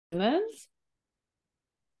is.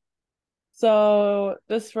 So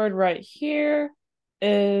this word right here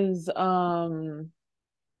is matsu,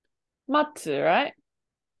 right?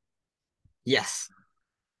 Yes.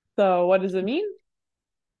 So what does it mean?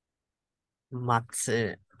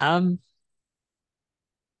 Matsu.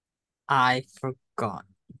 I forgot.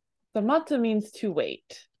 So matsu means to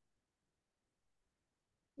wait.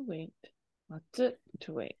 Wait. Matsu,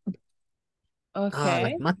 to wait. Like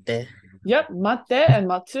Okay. matte. Yep, mate and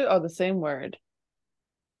matsu are the same word.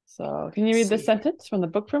 So can you Let's read this see. sentence from the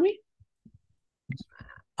book for me?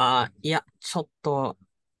 いや、ちょっと、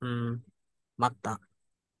待った。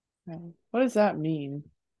Okay. What does that mean?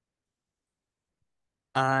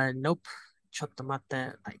 Nope. ちょっと待っ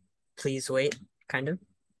て。Like, please wait, kind of.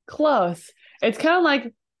 Close. It's kind of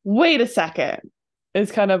like, wait a second.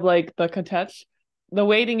 It's kind of like the context. The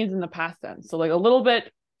waiting is in the past tense. So like a little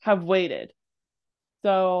bit have waited.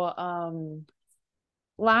 So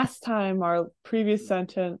last time our previous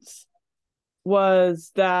sentence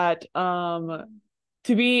was that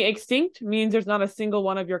to be extinct means there's not a single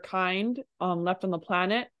one of your kind left on the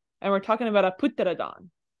planet. And we're talking about a pterodon.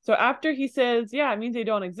 So after he says, yeah, it means they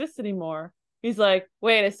don't exist anymore, he's like,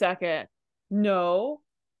 wait a second. No,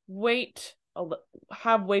 wait,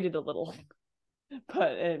 have waited a little.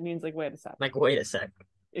 But it means like, wait a second. Like, wait a sec.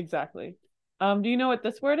 Exactly. Do you know what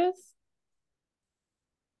this word is?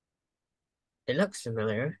 It looks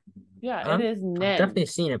familiar. Yeah, it is I've nen. definitely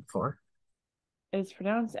seen it before. It's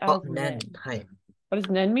pronounced Oh, as nen. nen. Hi. What does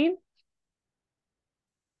nen mean?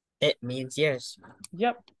 It means years.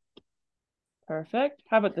 Yep. Perfect.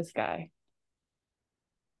 How about this guy?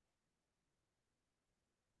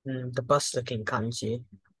 The bus looking kanji.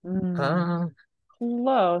 Mm, Uh,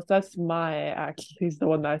 close. That's my actually. He's the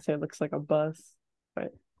one that I say looks like a bus.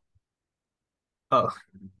 But oh,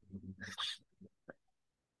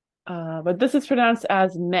 but this is pronounced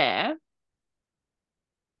as meh.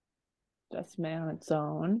 Just meh on its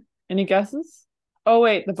own. Any guesses? Oh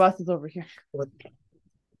wait, the bus is over here. what?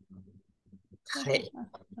 Hi.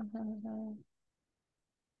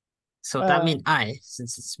 So that Uh, means I,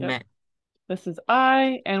 since it's yep. met. This is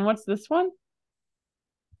I, and what's this one?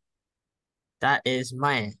 That is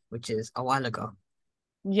mae, which is a while ago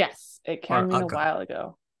Yes, it or can mean a ago. while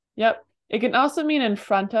ago. Yep. It can also mean in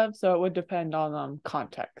front of, so it would depend on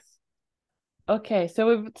context. Okay, so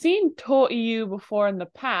we've seen toiyu before in the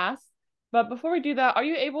past, but before we do that, are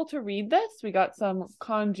you able to read this? We got some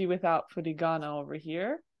kanji without furigana over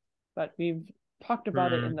here, but we've talked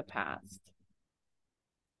about it in Hmm. the past.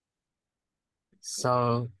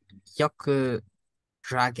 So, yoku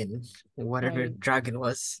dragon, whatever Right. dragon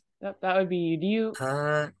was. Yep, that would be ryu.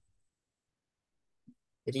 は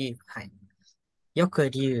い。よく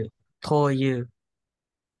竜、東遊、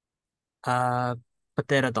プ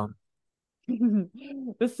テラドン。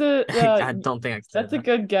This is I don't think I can say that's a that.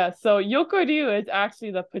 good guess. So Yokoryu is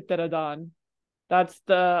actually the pterodon. That's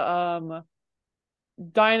the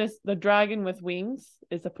the dragon with wings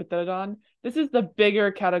is a pterodon. This is the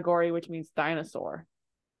bigger category, which means dinosaur.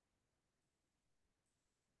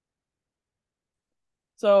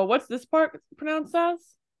 So what's this part pronounced as?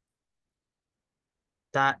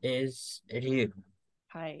 That is 竜。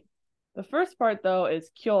Hi. The first part though is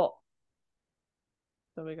kyo.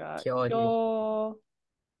 So we got 恐竜。kyo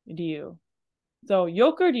ryu. So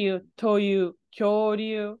yokuryu, toyu,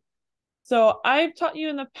 kyoryu. So I've taught you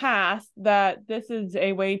in the past that this is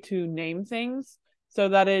a way to name things, so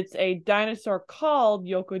that it's a dinosaur called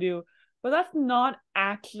yokuryu, but that's not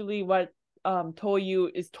actually what toyu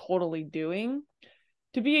is totally doing.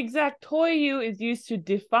 To be exact, toyu is used to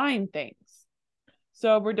define things.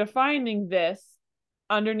 So we're defining this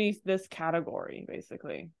underneath this category,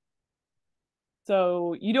 basically.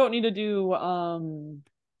 So you don't need to do,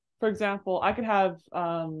 for example, I could have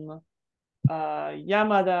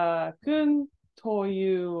Yamada kun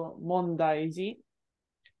toyu mondaiji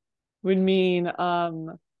would mean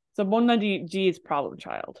so mondaiji is problem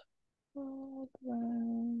child.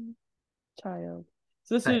 Child.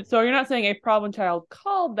 So this はい。is so you're not saying a problem child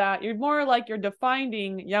called that. You're more like you're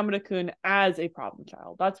defining Yamada-kun as a problem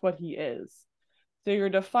child. That's what he is. So you're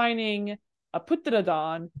defining a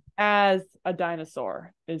pterodon as a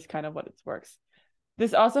dinosaur is kind of what it works.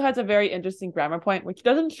 This also has a very interesting grammar point, which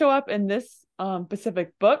doesn't show up in this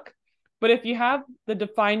specific book. But if you have the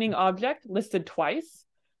defining object listed twice,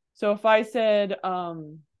 so if I said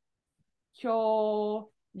kyoryu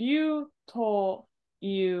to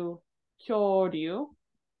you kyoryu,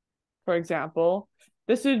 for example,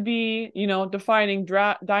 this would be, defining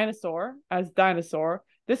dinosaur as dinosaur.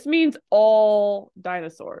 This means all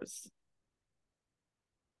dinosaurs.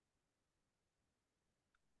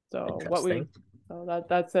 So what we Interesting. So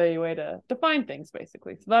that's a way to define things,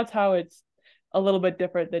 basically. So that's how it's a little bit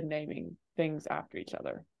different than naming things after each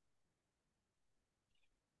other.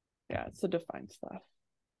 Yeah, it's to define stuff.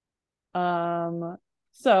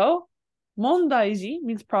 So mondaiji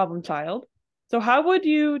means problem child. So how would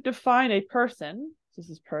you define a person? This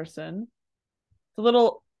is person.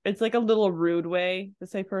 It's like a little rude way to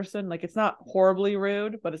say person. Like it's not horribly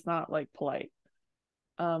rude, but it's not like polite.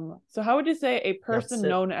 So how would you say a person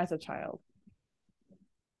known as a child?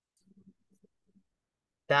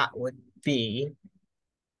 That would be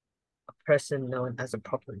a person known as a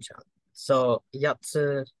problem child. So, や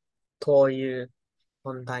つという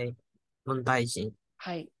問題児。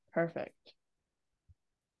Hi, perfect.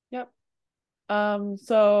 Yep.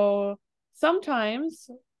 So sometimes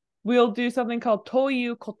we'll do something called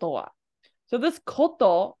toyu koto wa. So this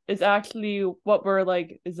koto is actually what we're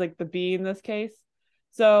like, is like the be in this case.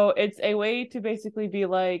 So it's a way to basically be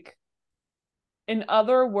like, in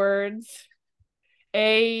other words,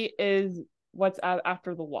 A is what's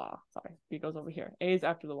after the wa. Sorry, B goes over here. A is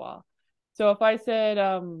after the wa. So if I said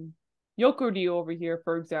yokuryu over here,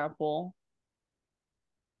 for example,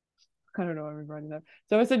 I don't know why I'm running that.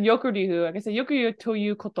 So if I said yokuryu, I can say yokuryu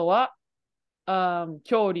toyu koto wa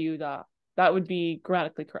kyoryu da. That would be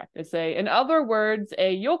grammatically correct. It's in other words,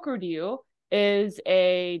 a yokuryu is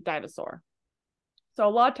a dinosaur. So a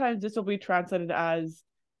lot of times this will be translated as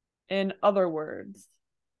in other words.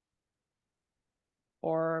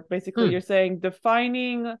 Or basically you're saying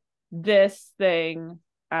defining this thing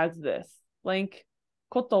as this. Blank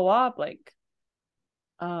koto wa blank.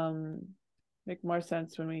 Make more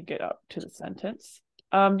sense when we get up to the sentence.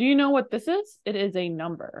 Do you know what this is? It is a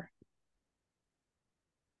number.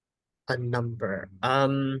 A number.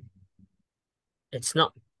 It's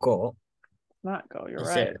not go. Not go, you're Is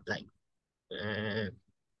right. it like is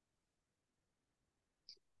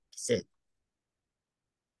it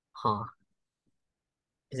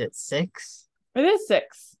is it 6? It is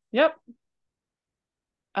 6. Yep.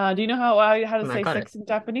 Do you know how to say 6 in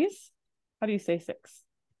Japanese? How do you say 6?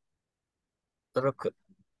 6.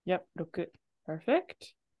 Yep, 6.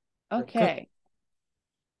 Perfect. Okay.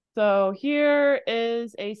 So here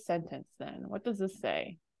is a sentence then. What does this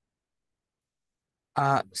say?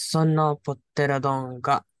 そのポテラ丼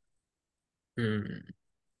が、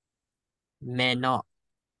目の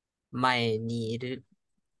前にいる、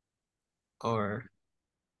or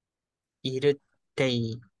いるって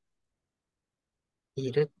い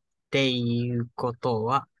うこと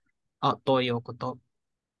は、どういうこと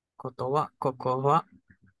は、ここは、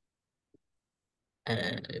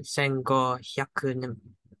1500年、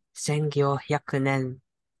1500年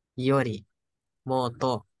よりもっ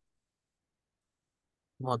と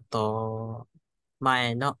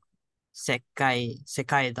前の世界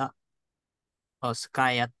だ。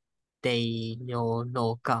使い合っている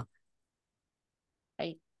のか。は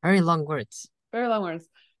い。Very long words. Very long words.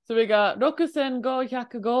 So we got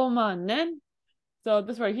 6505万nen. So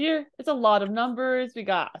this right here, it's a lot of numbers. We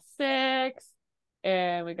got a 6,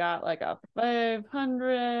 and we got like a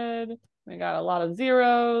 500. We got a lot of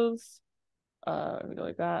zeros. We go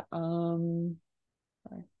like that. Sorry.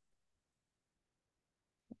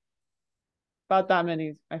 About that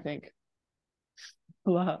many, I think. A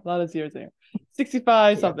lot of zeros there.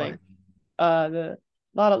 65 something.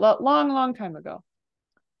 Long time ago.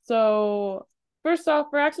 So first off,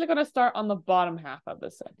 we're actually going to start on the bottom half of the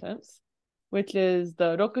sentence, which is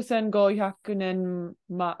the 6500年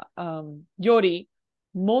より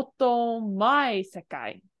もっと前世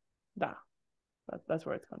界だ. That's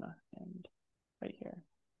where it's going to end, right here.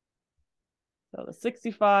 So the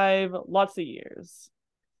 65, lots of years.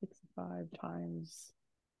 65 times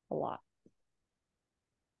a lot.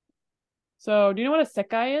 So do you know what a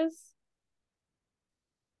sekai is?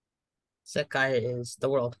 Sekai is the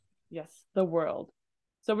world. Yes, the world.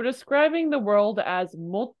 So we're describing the world as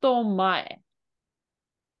motto mae.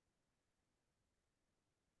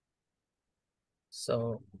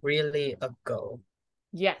 So really ago.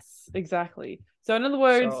 Yes, exactly. So in other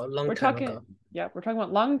words, so a long we're time talking ago. Yeah, we're talking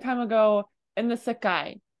about long time ago in the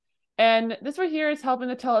sekai. And this right here is helping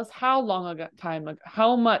to tell us how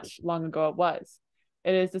much long ago it was.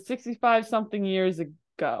 It is the 65 something years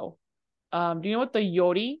ago. Do you know what the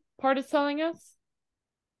yori part is telling us?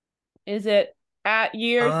 Is it at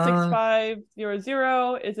year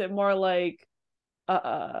 6500? Is it more like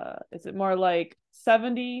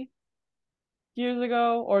 70 years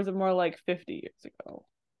ago, or is it more like 50 years ago?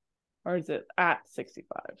 Or is it at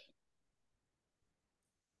 65?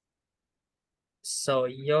 So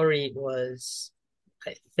Yori was,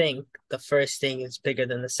 I think, the first thing is bigger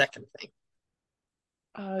than the second thing.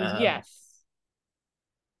 Yes.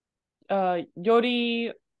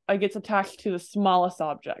 Yori gets attached to the smallest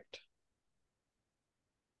object.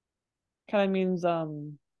 Kind of means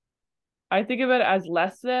I think of it as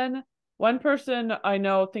less than. One person I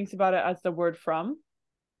know thinks about it as the word from,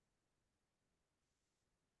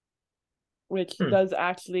 which does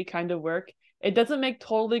actually kind of work. It doesn't make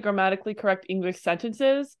totally grammatically correct English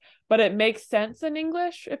sentences, but it makes sense in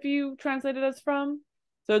English if you translate it as from.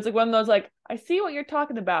 So it's like one of those like, I see what you're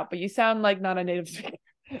talking about, but you sound like not a native speaker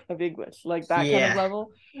of English, like that kind of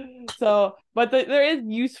level. So, but there is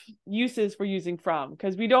uses for using from,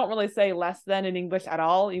 because we don't really say less than in English at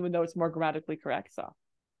all, even though it's more grammatically correct.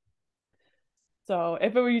 So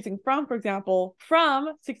if we were using from, for example,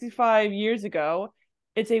 from 65 years ago,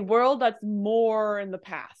 it's a world that's more in the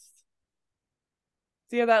past.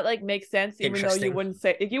 See how that like makes sense, even though you wouldn't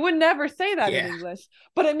say, you would never say that in English,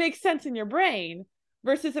 but it makes sense in your brain.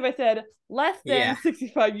 Versus if I said less than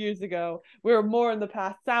 65 years ago, we were more in the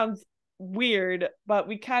past. Sounds weird, but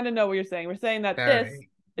we kind of know what you're saying. We're saying that this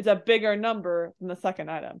is a bigger number than the second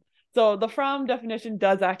item. So the from definition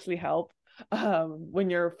does actually help when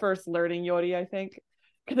you're first learning Yori, I think.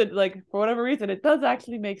 Because it, like, for whatever reason, it does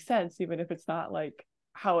actually make sense, even if it's not like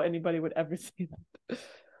how anybody would ever say that.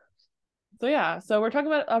 So yeah, so we're talking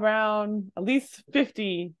about around at least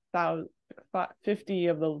 50,000, 50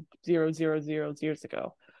 of the 000 years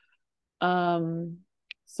ago.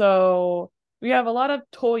 So we have a lot of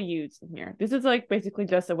toyus in here. This is like basically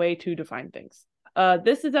just a way to define things.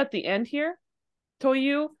 This is at the end here,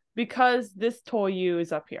 toyu, because this toyu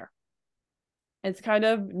is up here. It's kind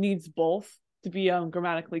of needs both to be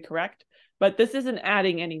grammatically correct, but this isn't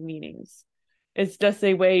adding any meanings. It's just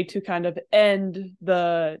a way to kind of end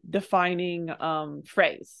the defining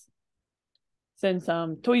phrase. Since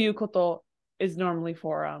toyu koto is normally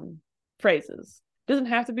for phrases. Doesn't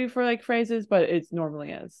have to be for like phrases, but it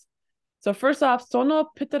normally is. So first off, sono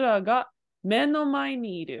pitara ga me no mae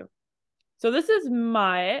ni iru. So this is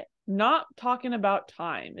mae, not talking about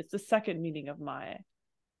time. It's the second meaning of mae.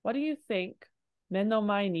 What do you think me no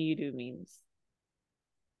mae ni iru means?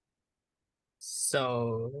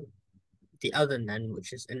 So the other nen,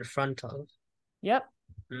 which is in front of. Yep.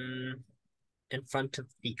 In front of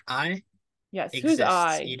the eye. Yes. Whose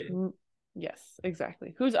eye? Yes,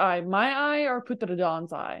 exactly. Whose eye? My eye or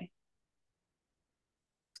Putradon's eye?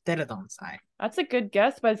 Pterodon's eye. That's a good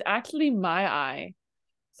guess, but it's actually my eye.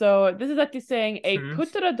 So this is actually saying a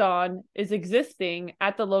Putradon is existing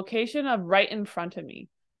at the location of right in front of me.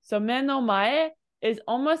 So me no mae is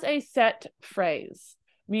almost a set phrase,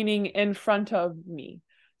 meaning in front of me.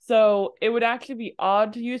 So it would actually be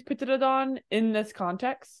odd to use Putradon in this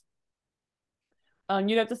context.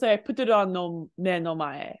 You'd have to say Putradon no me no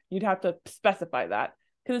mae. You'd have to specify that,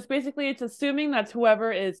 because it's assuming that's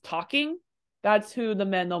whoever is talking, that's who the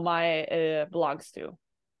me no mae belongs to.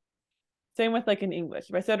 Same with like in English.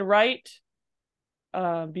 If I said right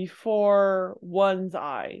before one's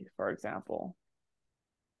eye, for example,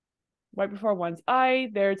 right before one's eye,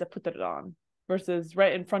 there's a Putradon, versus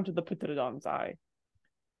right in front of the Putradon's eye.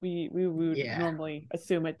 We would normally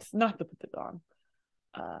assume it's not the Putradon,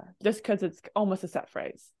 just because it's almost a set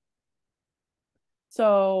phrase.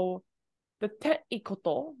 So the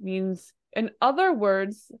te'ikoto means, in other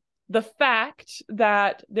words, the fact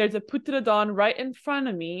that there's a Putradon right in front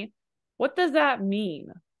of me. What does that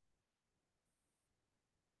mean?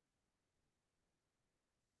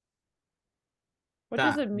 What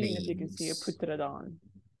does it mean if you can see a Putradon?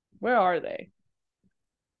 Where are they?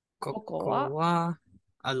 ここは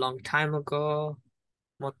a long time ago,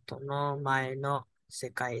 もっとの前の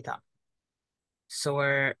世界だ. So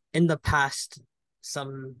we're in the past,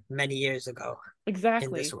 some many years ago. Exactly.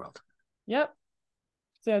 In this world. Yep.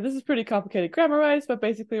 So this is pretty complicated grammar-wise, but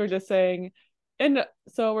basically we're just saying,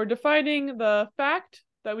 so we're defining the fact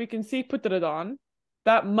that we can see Putradon.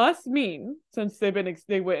 That must mean, since they went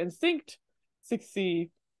extinct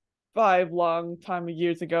 65 long time of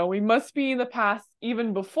years ago, we must be in the past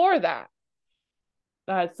even before that.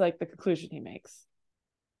 That's like the conclusion he makes.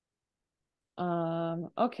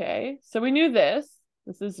 Okay, so we knew this.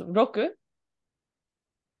 This is roku.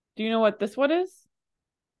 Do you know what this one is?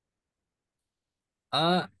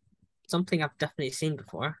 Something I've definitely seen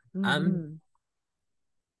before. I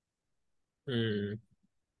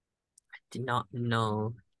did not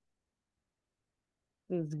know.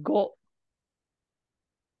 This is go.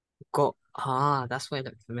 Go. That's why I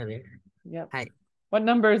look familiar. Yep. Hi. What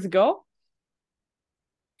number is go?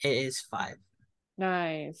 It is 5.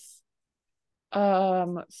 Nice.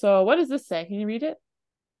 So what does this say? Can you read it?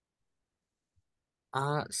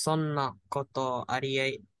 そんなことあり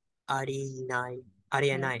えない。あり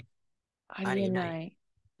えない。ありえない。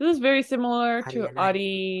This is very similar to あ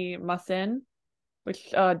りえない。arimasen,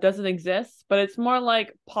 which doesn't exist, but it's more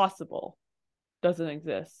like possible, doesn't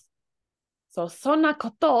exist. So そんなこ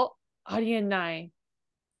とありえない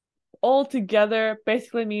altogether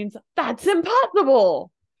basically means that's impossible.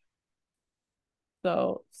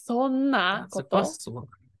 So そんな That's こと impossible.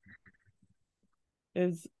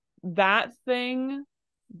 is that thing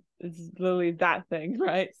is literally that thing,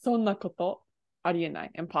 right? そんなことありえな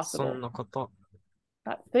い そ impossible. んなこと。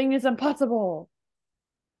That thing is impossible.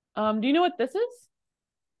 Do you know what this is?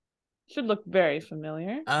 Should look very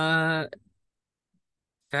familiar.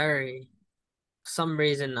 Very. For some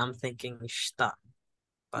reason I'm thinking した,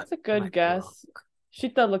 but That's a I good might be wrong. guess.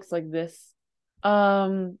 Shita looks like this.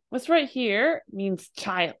 What's right here means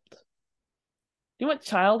child. You know what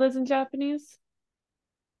child is in Japanese?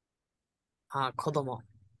 子供.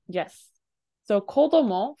 Yes. So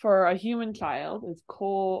kodomo for a human child is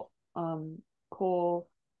kodomo.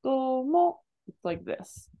 It's like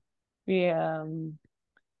this. This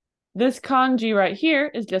kanji right here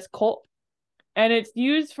is just ko, and it's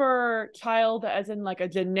used for child as in like a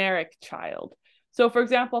generic child. So for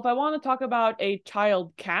example, if I want to talk about a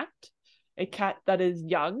child cat, a cat that is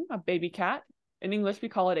young, a baby cat, in English we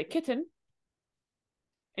call it a kitten.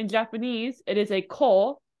 In Japanese, it is a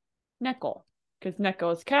ko neko, because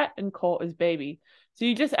neko is cat and ko is baby. So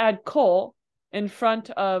you just add ko in front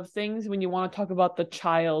of things when you want to talk about the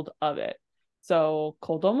child of it. So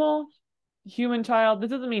kodomo, human child. This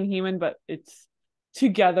doesn't mean human, but it's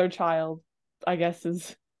together child, I guess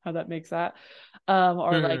is how that makes that.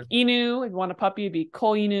 Or like inu, if you want a puppy, it'd be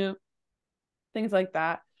ko inu, things like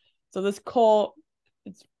that. So this ko,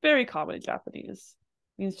 it's very common in Japanese,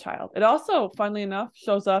 means child. It also, funnily enough,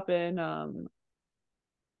 shows up in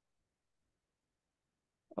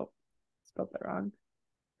spelled that wrong.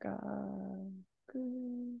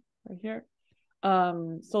 Right here.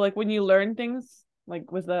 So like when you learn things,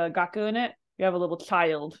 like with the gaku in it, you have a little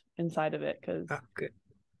child inside of it because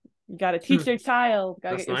you got to teach your child,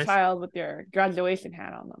 got to get your nice. child with your graduation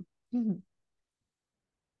hat on them.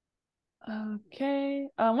 Okay.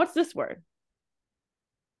 What's this word?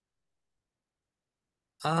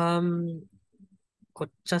 こっ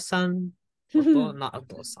ちゃさんことなお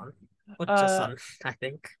父さん。こっちゃさん, I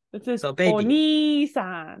think. This is So baby. お兄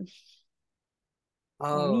さん.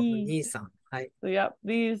 Oh, 兄さん. Hi. So yep,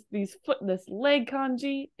 this leg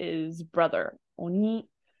kanji is brother. Oni.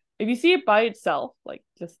 If you see it by itself, like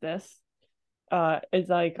just this, it's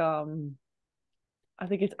like I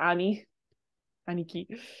think it's Ani. Aniki.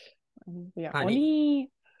 Yeah, Honey.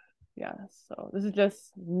 Oni. Yeah, so this is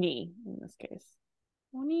just ni in this case.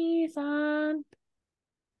 Oni-san.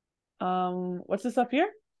 What's this up here?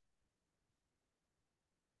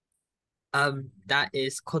 That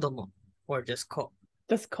is 子供 or just 子.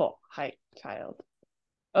 Just ko. Hi, child.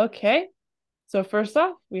 Okay. So first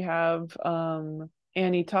off, we have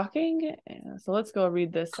Annie talking. So let's go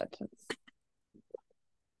read this sentence.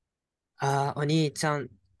 お兄ちゃん、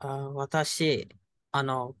私、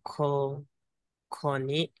こ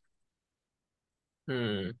に、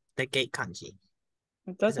the gate kanji.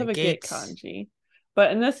 It does There's a have a gate gate kanji,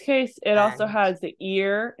 but in this case, it also and has the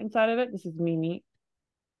ear inside of it. This is mimi.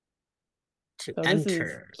 to So this is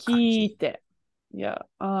enter kanji. kite. Yeah.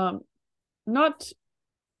 Not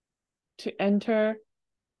to enter.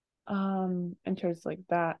 Enters like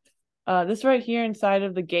that. This right here inside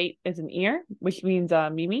of the gate is an ear, which means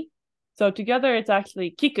mimi. So together it's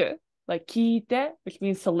actually kiku, like kite, which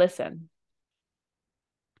means to listen.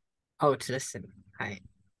 Oh, to listen. はい。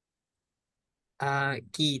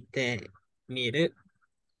聞いてみる。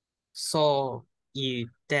そう言っ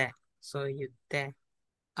て、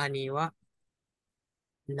兄は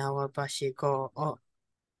縄ばしごを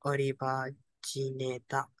降り始め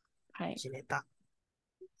た。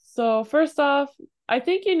So first off, I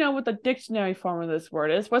think you know what the dictionary form of this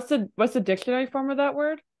word is. What's the dictionary form of that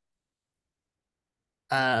word?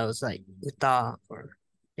 It was like 歌 or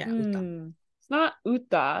yeah, 歌. It's not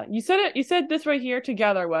uta. You said this right here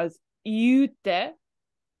together was iute.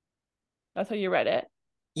 That's how you read it.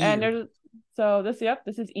 And You. this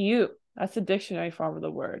is iu. That's the dictionary form of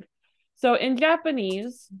the word. So in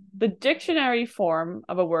Japanese, the dictionary form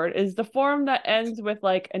of a word is the form that ends with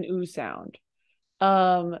like an u sound.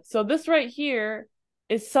 So this right here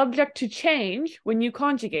is subject to change when you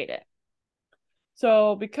conjugate it.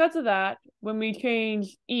 So because of that, when we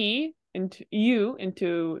change e into u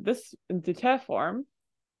into te form,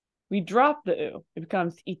 we drop the u. It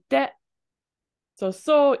becomes ite. So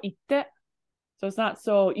ite. So it's not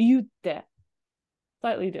so iute.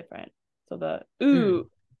 Slightly different. So the u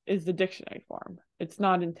is the dictionary form. It's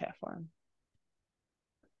not in te form.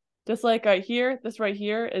 Just like here, this right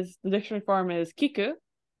here is the dictionary form is kiku,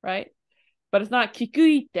 right? But it's not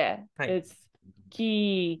kikuite, it's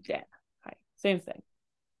kiite. Same thing.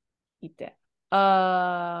 Ite.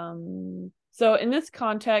 So in this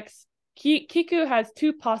context, kiku has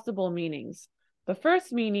two possible meanings. The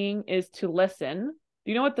first meaning is to listen.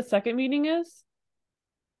 Do you know what the second meaning is?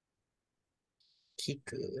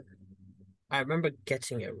 Kiku. I remember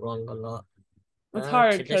getting it wrong a lot. It's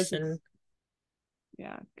hard because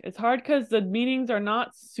it's hard because the meanings are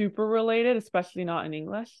not super related, especially not in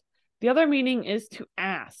English. The other meaning is to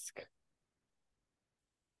ask.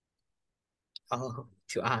 Oh,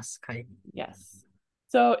 to ask. Yes.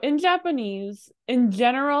 So in Japanese, in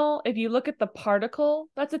general, if you look at the particle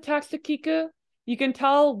that's attached to kiku, you can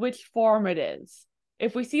tell which form it is.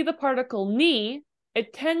 If we see the particle ni,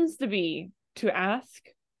 it tends to be to ask,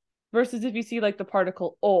 versus if you see like the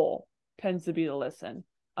particle o, tends to be to listen.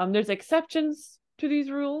 There's exceptions to these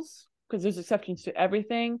rules because there's exceptions to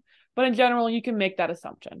everything, but in general, you can make that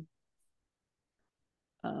assumption.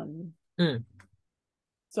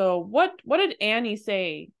 So what did Annie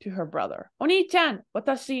say to her brother? お兄ちゃん、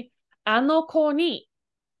私、あの子に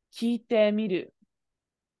聞いてみる.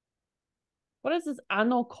 What is this あ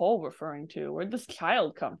の子 referring to? Where did this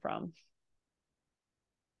child come from?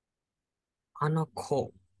 あの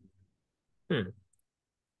子。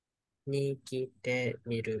に聞いて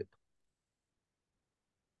みる。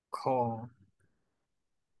子.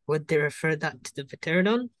 Would they refer that to the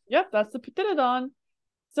pterodon? Yep, that's the pterodon.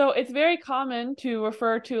 So it's very common to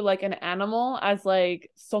refer to like an animal as like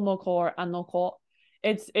sonoko or anoko.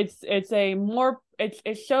 It's a more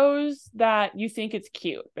it shows that you think it's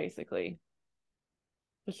cute, basically.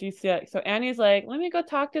 So Annie's like, let me go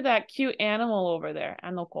talk to that cute animal over there,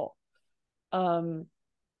 anoko.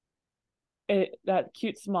 That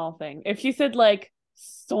cute small thing. If she said like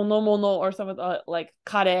sonomono or something like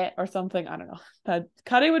kare or something, I don't know. That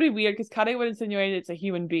kare would be weird because kare would insinuate it's a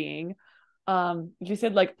human being. If you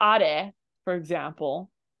said like are, for example,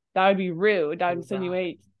 that would be rude. That would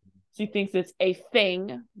insinuate she thinks it's a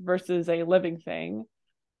thing versus a living thing.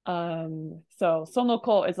 So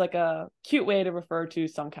sonoko is like a cute way to refer to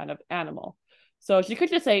some kind of animal. So she could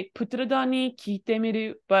just say putrada ni kite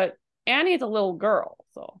miru, but Annie is a little girl,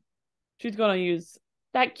 so she's gonna use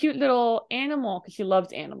that cute little animal because she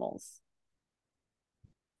loves animals.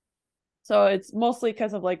 So it's mostly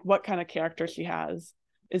because of like what kind of character she has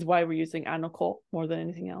is why we're using anoko more than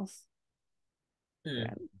anything else.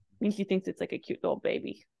 Yeah. I mean, she thinks it's like a cute little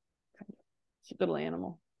baby, kind of cute little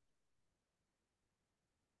animal.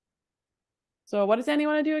 So what does Annie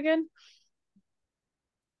want to do again?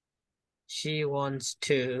 She wants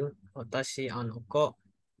to 私あの子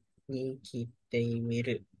に聞いてみ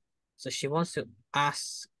る. So she wants to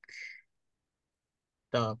ask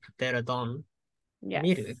the pterodon. Yes.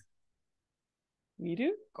 Miru.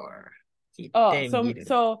 Miru? Or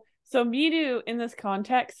so miru in this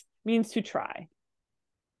context means to try.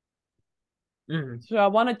 So I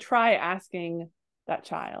want to try asking that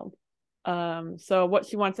child. So what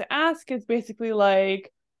she wants to ask is basically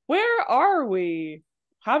like, where are we?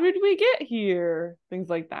 How did we get here? Things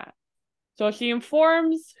like that. So she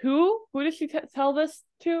informs who? Who does she tell this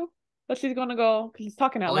to? That she's gonna go, because she's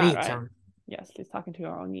talking out loud, right? Yes, she's talking to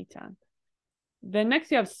her Oni-chan. Then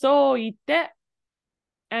next you have so ite.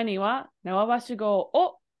 Annie wa nawabashi go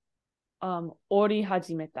o ori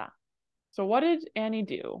hajimeta. So what did Annie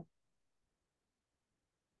do?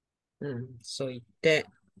 So ite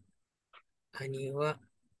Annie wa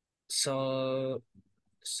so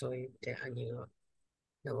ite Annie wa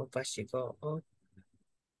nawabashi go o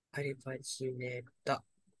ari hajimeta.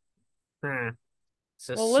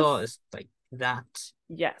 So is like that.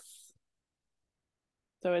 Yes.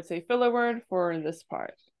 So it's a filler word for this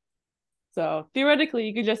part. So theoretically,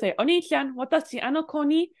 you could just say, Oni-chan, watashi ano ko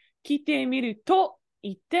ni kite miru to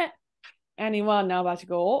ite, Annie wa nawabashi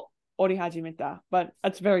go o ori hajimeta. But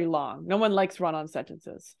that's very long. No one likes run-on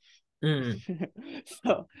sentences.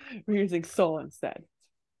 So we're using so instead.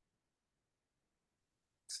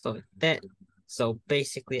 So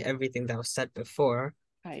basically everything that was said before.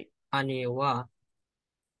 Right. Ani wa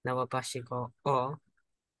nawabashi go o.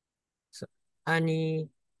 So ani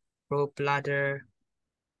rope ladder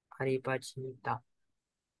aribajimita.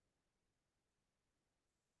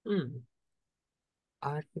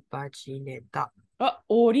 Aribajineta.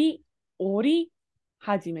 Ori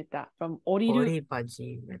hajimeta from oriru.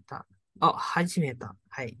 Oribajimeta. Oh, hajimeta.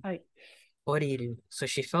 Hai. Oriru. So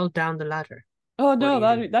she fell down the ladder. Oh no,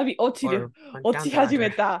 that'd be ochiru. Ochi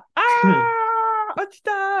hajimeta.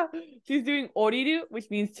 Ochita. She's doing oriru, which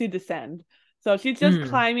means to descend. So she's just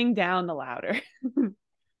climbing down the ladder.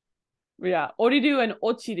 Yeah, oriru and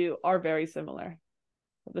ochiru are very similar.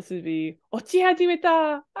 This would be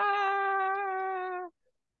ochihajimeta. Ah!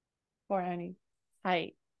 Poor Annie.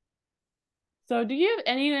 Hi. So do you have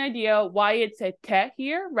any idea why it's a te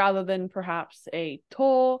here rather than perhaps a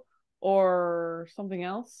to or something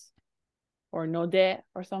else? Or no de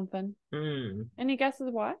or something? Any guesses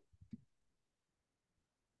why?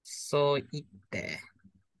 So ite.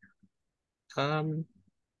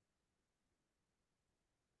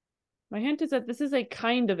 My hint is that this is a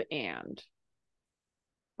kind of and.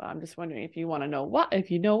 But I'm just wondering if you want to know what,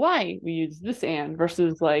 if you know why we use this and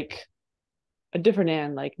versus like a different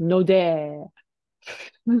and, like no de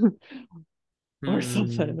or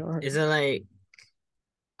something. Or Is it like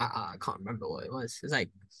I can't remember what it was. It's like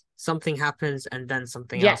something happens and then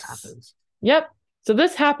something else yes. happens. Yep. So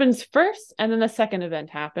this happens first, and then the second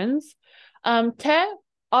event happens. Te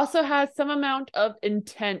also has some amount of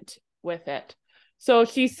intent with it. So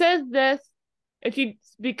she says this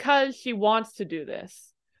because she wants to do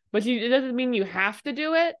this, but it doesn't mean you have to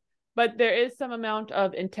do it. But there is some amount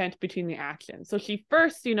of intent between the actions. So she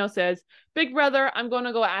first, says, "Big brother, I'm going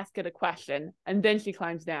to go ask it a question," and then she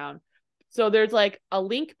climbs down. So there's like a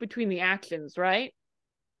link between the actions, right?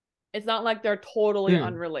 It's not like they're totally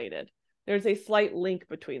unrelated. There's a slight link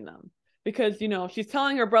between them because, she's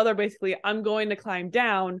telling her brother basically, I'm going to climb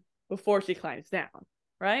down before she climbs down,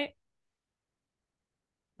 right?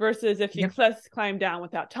 Versus if she climbed down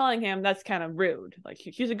without telling him, that's kind of rude. Like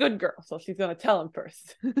she's a good girl, so she's going to tell him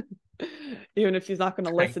first, even if she's not going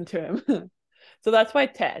to listen to him. So that's why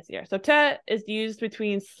te is here. So te is used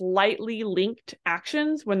between slightly linked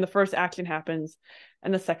actions when the first action happens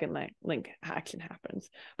and the second link action happens.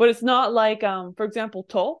 But it's not like, for example,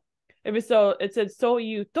 to. If it's so, it says so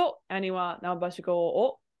you to Annie wa naobashigo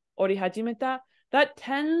o ori hajimeta. That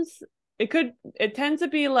tends to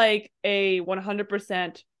be like a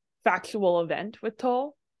 100% factual event with to.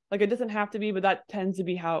 Like it doesn't have to be, but that tends to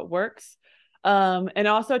be how it works. And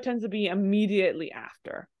also tends to be immediately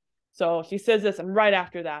after. So she says this, and right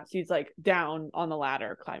after that, she's like down on the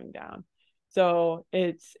ladder, climbing down. So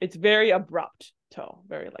it's very abrupt, to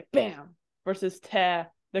very like bam. Versus te,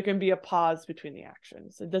 there can be a pause between the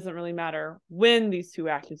actions. It doesn't really matter when these two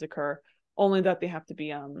actions occur, only that they have to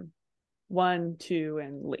be 1, 2,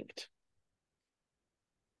 and linked.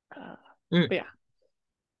 But yeah.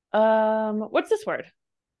 What's this word?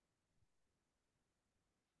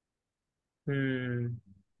 The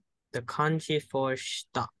kanji for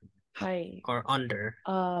shita. Hi. Or under.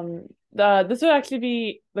 This would actually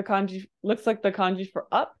be the kanji, looks like the kanji for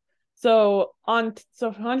up. So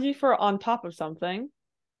kanji for on top of something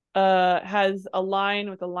has a line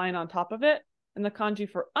with a line on top of it, and the kanji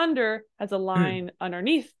for under has a line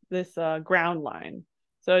underneath this ground line.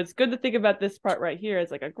 So it's good to think about this part right here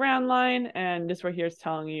as like a ground line, and this right here is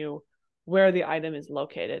telling you where the item is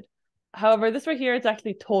located. However, this right here is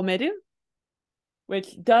actually tomeru,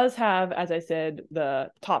 which does have, as I said,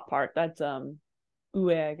 the top part. That's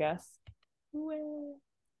ue, I guess. Ue.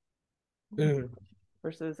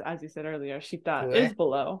 Versus, as you said earlier, shita is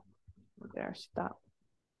below. There, shita.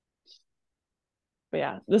 But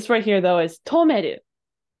yeah, this right here though is tomeru,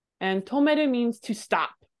 and tomeru means to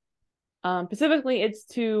stop. Specifically, it's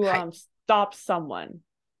to stop someone.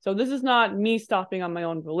 So this is not me stopping on my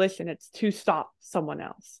own volition. It's to stop someone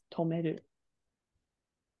else. Tomeru.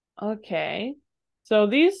 Okay. So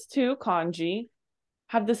these two kanji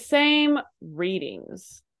have the same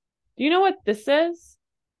readings. Do you know what this is?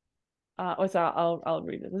 I'll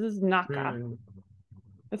read it. This is naka.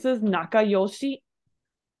 This is nakayoshi.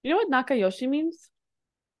 You know what nakayoshi means?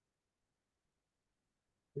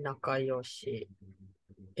 Nakayoshi.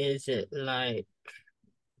 Is it like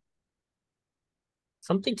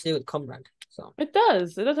something to do with comrade? So it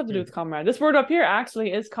does. It does have to do with comrade. This word up here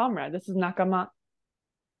actually is comrade. This is nakama.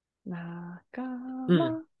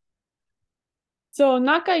 Nakama. So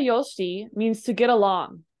nakayoshi means to get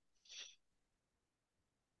along.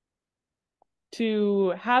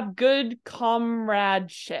 To have good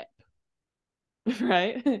comradeship.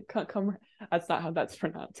 Right? That's not how that's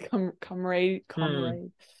pronounced. Comrade.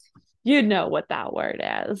 You know what that word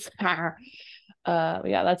is. Yeah,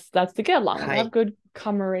 that's to get along. Have good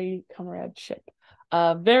comradeship.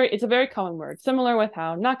 It's a very common word. Similar with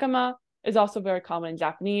how nakama is also very common in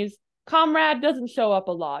Japanese. Comrade doesn't show up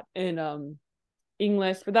a lot in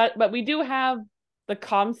English for that, but we do have the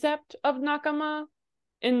concept of nakama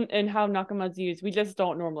in how nakama is used. We just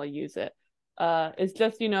don't normally use it. It's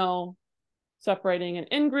just, separating an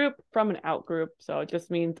in-group from an out-group. So it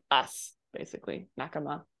just means us, basically,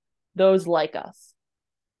 nakama. Those like us.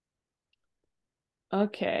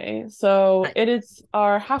 Okay, so it is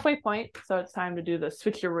our halfway point, so it's time to do the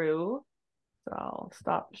switcheroo. So I'll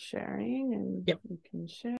stop sharing and Yep. you can share.